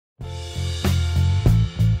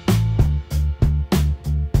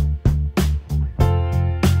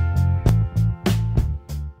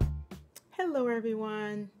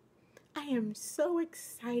am so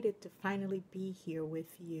excited to finally be here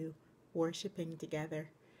with you, worshiping together.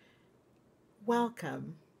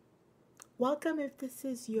 Welcome. Welcome if this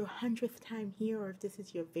is your 100th time here or if this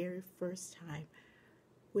is your very first time.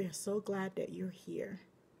 We are so glad that you're here.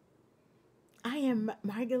 I am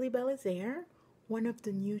Margalie Belizaire, one of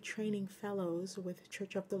the new training fellows with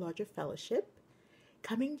Church of the Larger Fellowship,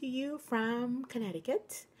 coming to you from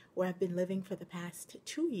Connecticut, where I've been living for the past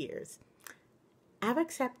 2 years. I've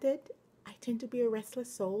accepted. I tend to be a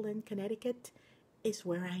restless soul, and Connecticut is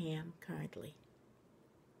where I am currently.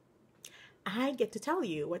 I get to tell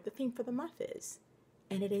you what the theme for the month is,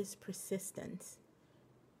 and it is persistence.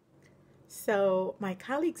 So my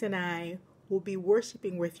colleagues and I will be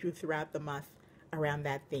worshiping with you throughout the month around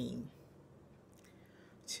that theme.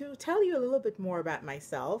 To tell you a little bit more about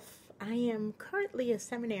myself, I am currently a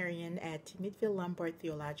seminarian at Midville Lombard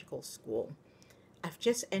Theological School. I've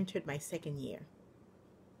just entered my second year.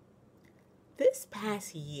 This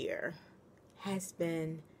past year has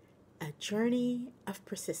been a journey of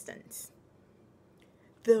persistence.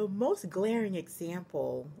 The most glaring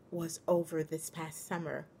example was over this past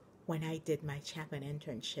summer when I did my chaplain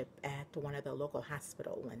internship at one of the local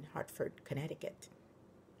hospitals in Hartford, Connecticut.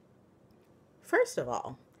 First of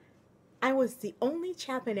all, I was the only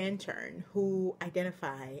chaplain intern who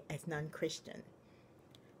identified as non-Christian.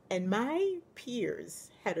 And my peers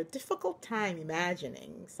had a difficult time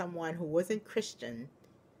imagining someone who wasn't Christian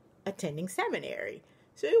attending seminary.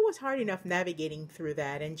 So it was hard enough navigating through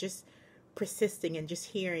that and just persisting and just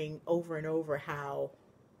hearing over and over how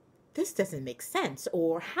this doesn't make sense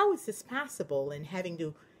or how is this possible, and having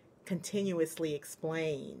to continuously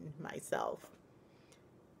explain myself.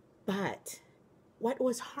 But what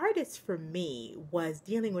was hardest for me was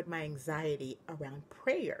dealing with my anxiety around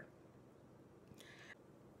prayer.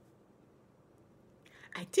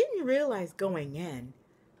 I didn't realize going in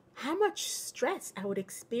how much stress I would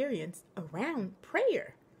experience around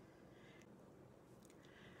prayer.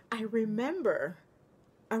 I remember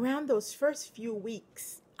around those first few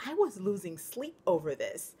weeks, I was losing sleep over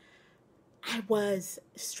this. I was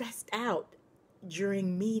stressed out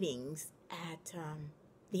during meetings at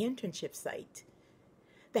the internship site.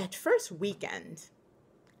 That first weekend,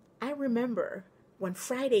 I remember when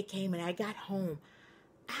Friday came and I got home,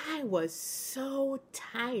 I was so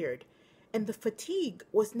tired, and the fatigue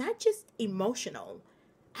was not just emotional.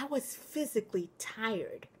 I was physically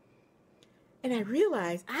tired. And I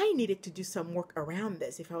realized I needed to do some work around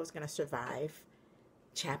this if I was going to survive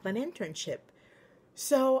chaplain internship.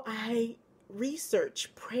 So I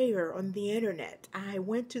researched prayer on the internet. I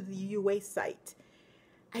went to the UA site.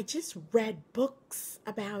 I just read books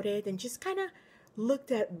about it and just kind of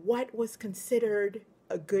looked at what was considered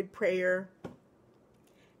a good prayer,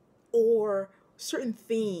 or certain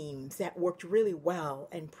themes that worked really well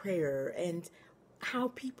in prayer and how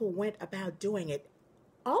people went about doing it.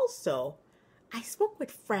 Also, I spoke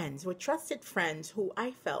with friends, with trusted friends who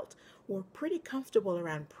I felt were pretty comfortable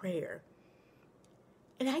around prayer.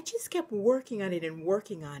 And I just kept working on it and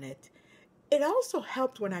working on it. It also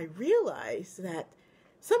helped when I realized that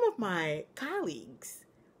some of my colleagues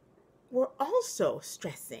were also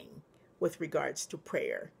stressing with regards to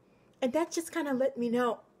prayer. And that just kind of let me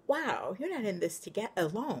know, wow, you're not in this to get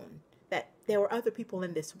alone, that there were other people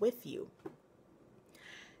in this with you.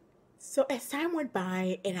 So as time went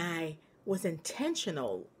by and I was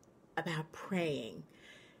intentional about praying,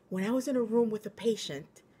 when I was in a room with a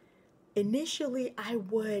patient, initially I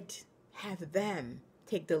would have them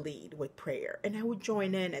take the lead with prayer and I would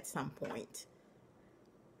join in at some point.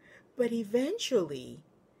 But eventually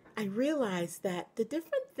I realized that the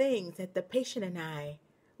different things that the patient and I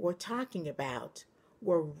were talking about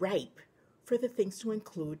were ripe for the things to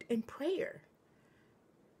include in prayer.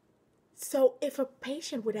 So if a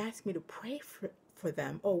patient would ask me to pray for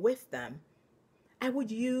them or with them, I would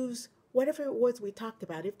use whatever it was we talked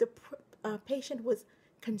about. If the patient was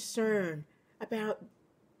concerned about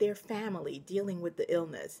their family dealing with the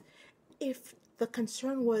illness, if the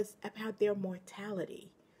concern was about their mortality,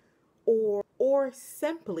 or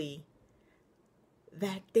simply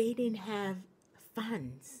that they didn't have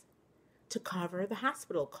funds to cover the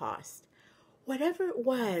hospital cost. Whatever it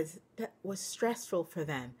was that was stressful for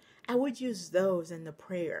them, I would use those in the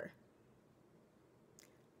prayer.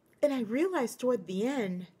 And I realized toward the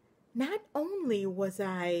end, not only was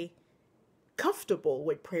I comfortable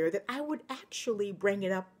with prayer, that I would actually bring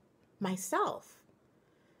it up myself.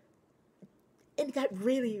 And got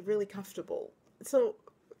really, really comfortable. So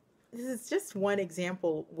this is just one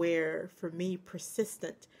example where, for me,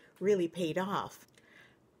 persistent really paid off.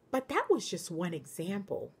 But that was just one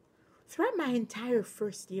example. Throughout my entire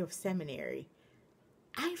first year of seminary,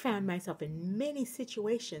 I found myself in many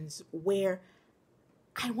situations where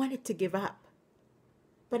I wanted to give up.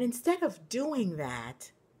 But instead of doing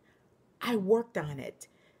that, I worked on it.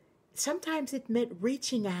 Sometimes it meant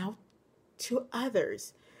reaching out to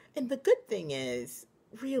others. And the good thing is,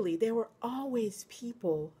 really, there were always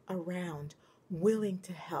people around willing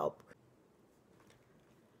to help.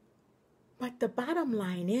 But the bottom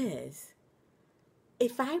line is,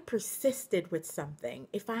 if I persisted with something,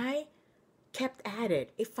 if I kept at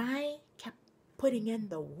it, if I kept putting in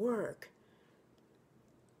the work,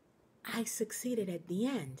 I succeeded at the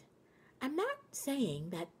end. I'm not saying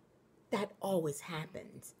that that always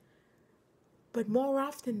happens, but more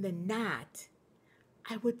often than not,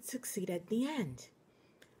 I would succeed at the end.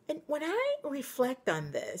 And when I reflect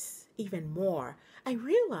on this even more, I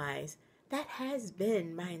realize that has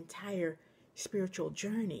been my entire spiritual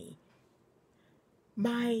journey.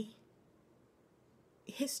 My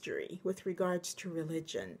history with regards to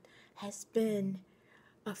religion has been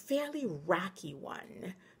a fairly rocky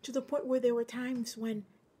one, to the point where there were times when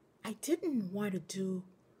I didn't want to do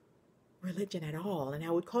religion at all, and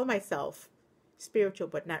I would call myself spiritual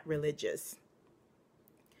but not religious.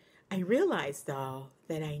 I realized, though,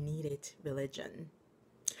 that I needed religion,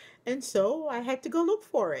 and so I had to go look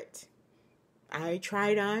for it. I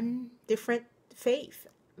tried on different faith.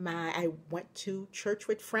 I went to church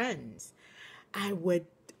with friends. I would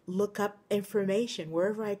look up information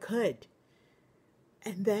wherever I could.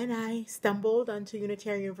 And then I stumbled onto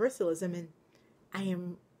Unitarian Universalism, and I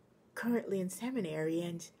am currently in seminary,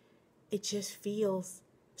 and it just feels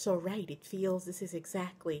so right. It feels this is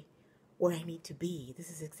exactly where I need to be. This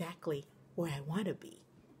is exactly where I want to be.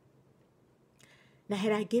 Now,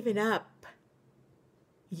 had I given up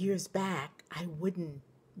years back, I wouldn't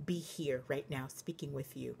be here right now speaking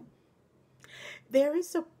with you. There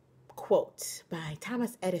is a quote by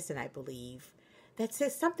Thomas Edison, I believe, that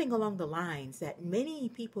says something along the lines that many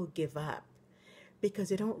people give up because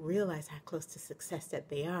they don't realize how close to success that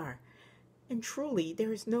they are. And truly,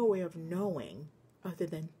 there is no way of knowing other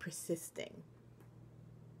than persisting.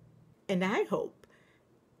 And I hope,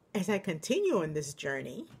 as I continue on this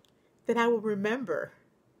journey, that I will remember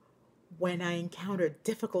when I encounter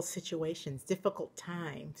difficult situations, difficult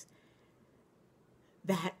times,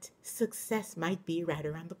 that success might be right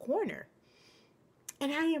around the corner.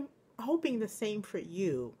 And I am hoping the same for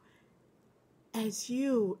you as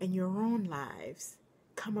you in your own lives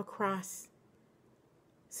come across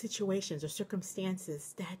situations or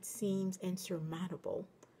circumstances that seems insurmountable,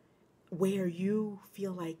 where you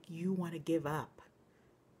feel like you want to give up.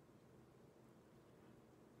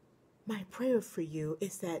 My prayer for you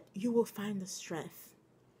is that you will find the strength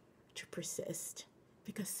to persist,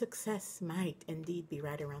 because success might indeed be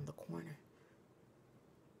right around the corner.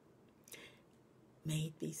 May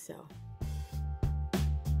it be so.